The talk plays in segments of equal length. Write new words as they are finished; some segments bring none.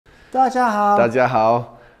大家好，大家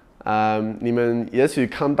好，你们也许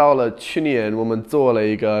看到了去年我们做了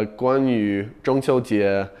一个关于中秋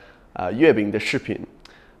节月饼的视频。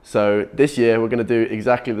So this year we're going to do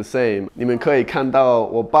exactly the same. 你们可以看到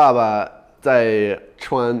我爸爸在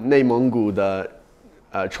穿内蒙古的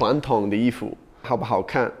传统的衣服，好不好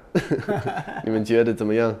看？你们觉得怎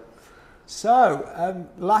么样？ So,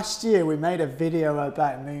 last year we made a video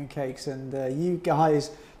about mooncakes and you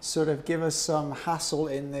guys sort of give us some hassle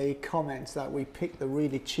in the comments that we picked the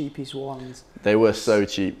really cheapest ones. They were so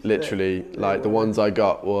cheap, literally. Like the ones I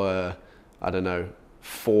got were, I don't know,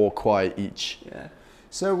 4 kwai each. Yeah.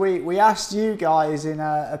 So we asked you guys in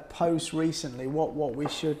a post recently what we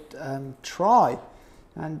should try,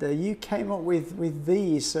 and you came up with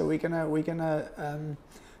these. So we're gonna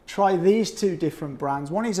try these 2 different brands.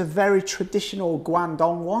 One is a very traditional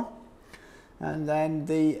Guangdong one, and then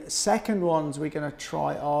the second ones we're going to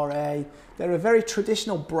try are they're a very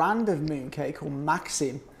traditional brand of mooncake called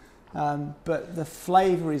Maxim, but the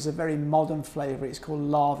flavour is a very modern flavour. It's called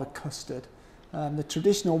lava custard. The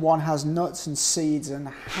traditional one has nuts and seeds and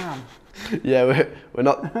ham. Yeah, we're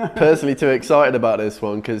not personally too excited about this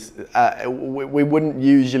one because we wouldn't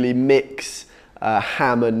usually mix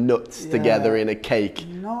ham and nuts together in a cake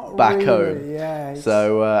back really, home. Yeah,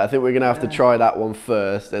 so I think we're going to have to try that one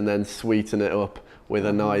first and then sweeten it up with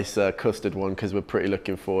a nice custard one because we're pretty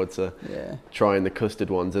looking forward to trying the custard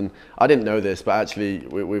ones. And I didn't know this, but actually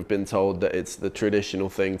we've been told that it's the traditional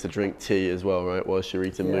thing to drink tea as well, right, whilst you're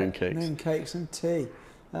eating mooncakes. Mooncakes and tea.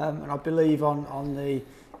 And I believe on the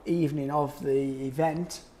evening of the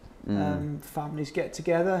event, families get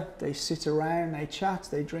together, they sit around, they chat,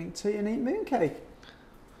 they drink tea and eat mooncake.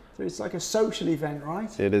 So it's like a social event,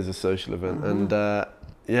 right? It is a social event. And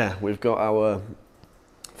yeah, we've got our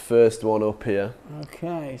first one up here.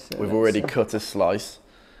 Okay, so we've already cut a slice.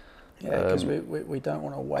 Yeah, because we don't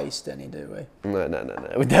want to waste any, do we?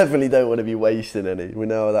 No. We definitely don't want to be wasting any. We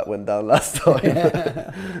know how that went down last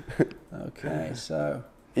time. Okay, so...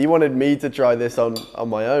 You wanted me to try this on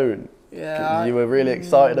my own. Yeah, you were really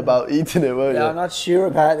excited about eating it, weren't you? Yeah, I'm not sure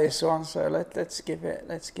about this one, so let's give it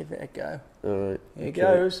a go. All right. Here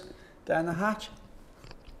goes down the hatch.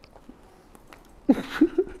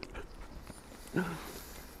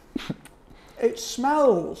 It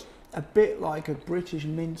smells a bit like a British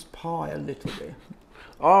mince pie, a little bit.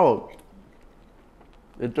 Oh,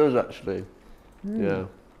 it does actually. Yeah.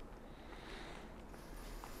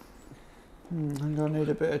 I'm going to need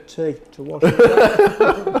a bit of tea to wash it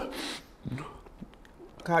down.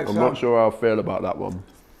 Okay, I'm not sure how I feel about that one.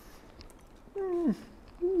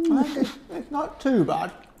 I think it's not too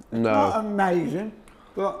bad. It's not amazing,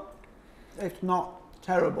 but it's not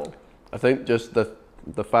terrible. I think just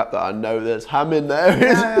the fact that I know there's ham in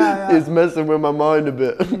there is messing with my mind a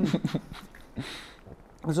bit.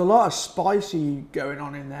 There's a lot of spicy going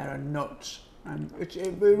on in there and nuts. And it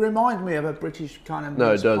reminds me of a British kind of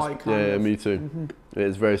mince pie. Yeah, me too. It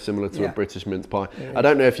is very similar to a British mince pie. I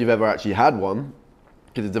don't know if you've ever actually had one,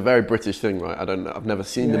 because it's a very British thing, right? I've never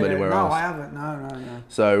seen them anywhere else. No, I haven't. No.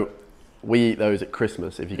 So we eat those at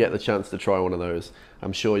Christmas. If you get the chance to try one of those,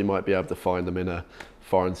 I'm sure you might be able to find them in a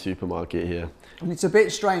foreign supermarket here. And it's a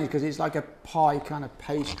bit strange because it's like a pie kind of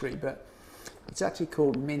pastry, but it's actually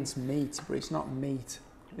called mince meat, but it's not meat.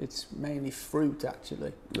 It's mainly fruit,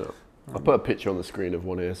 actually. No. I'll put a picture on the screen of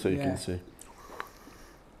one here so you can see.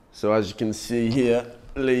 So as you can see here,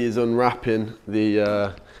 Lee is unwrapping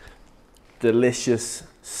the delicious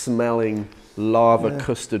smelling lava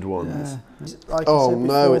custard ones. Like oh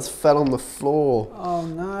no, it's fell on the floor. Oh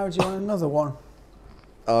no, do you want another one?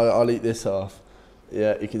 I'll eat this half.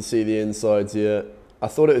 Yeah, you can see the insides here. I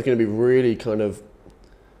thought it was going to be really kind of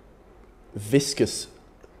viscous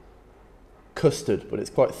custard, but it's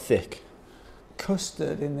quite thick.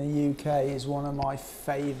 Custard in the UK is one of my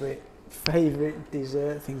favourite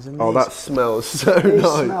dessert things. And that smells so nice. They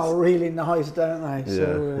smell really nice, don't they? Yeah,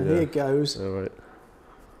 so here goes. All right.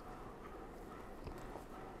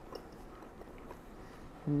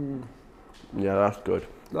 Yeah, that's good.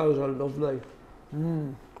 Those are lovely.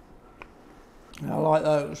 I like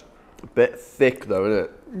those. A bit thick though, isn't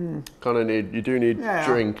it? Kind of you do need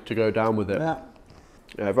drink to go down with it. Yeah.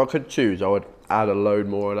 Yeah, if I could choose, I would add a load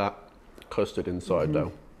more of that custard inside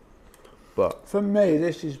though. But for me,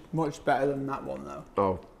 this is much better than that one though.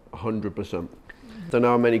 Oh, 100%. Don't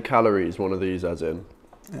know how many calories one of these has in,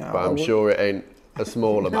 but I'm sure it ain't a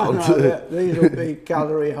small amount. These will be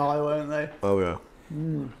calorie high, won't they? Oh yeah.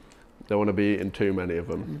 Don't want to be eating too many of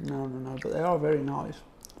them. No, but they are very nice.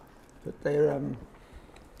 But they're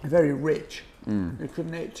very rich. You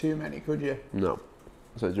couldn't eat too many, could you? No.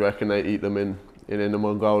 So do you reckon they eat them in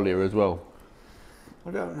Mongolia as well?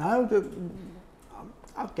 I don't know.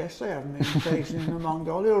 I guess they have mooncakes in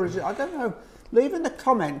Mongolia, or is it? I don't know. Leave in the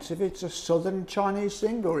comments if it's a southern Chinese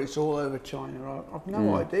thing or it's all over China. I've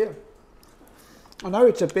no idea. I know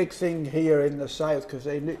it's a big thing here in the south because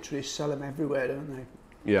they literally sell them everywhere, don't they?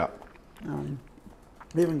 Yeah.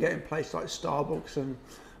 Even getting places like Starbucks and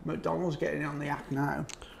McDonald's getting it on the app now.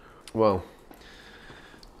 Well,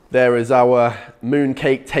 there is our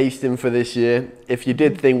mooncake tasting for this year. If you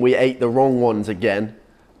did think we ate the wrong ones again,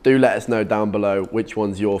 do let us know down below which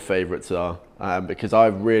ones your favourites are, because I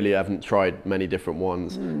really haven't tried many different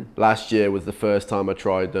ones. Last year was the first time I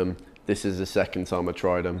tried them. This is the second time I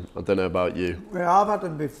tried them. I don't know about you. Yeah, I've had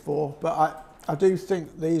them before, but I do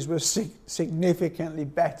think these were significantly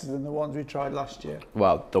better than the ones we tried last year.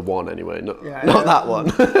 Well, the one anyway, not that one.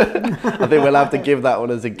 I think we'll have to give that one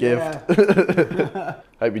as a gift. Yeah.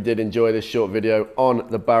 Hope you did enjoy this short video on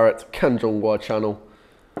the Barrett Kanzhonghua channel.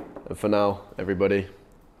 And for now, everybody.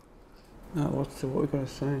 No, what are we going to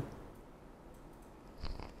say?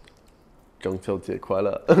 中秋节快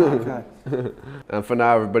乐. Okay. And for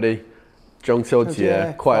now, everybody, 中秋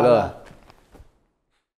节快乐.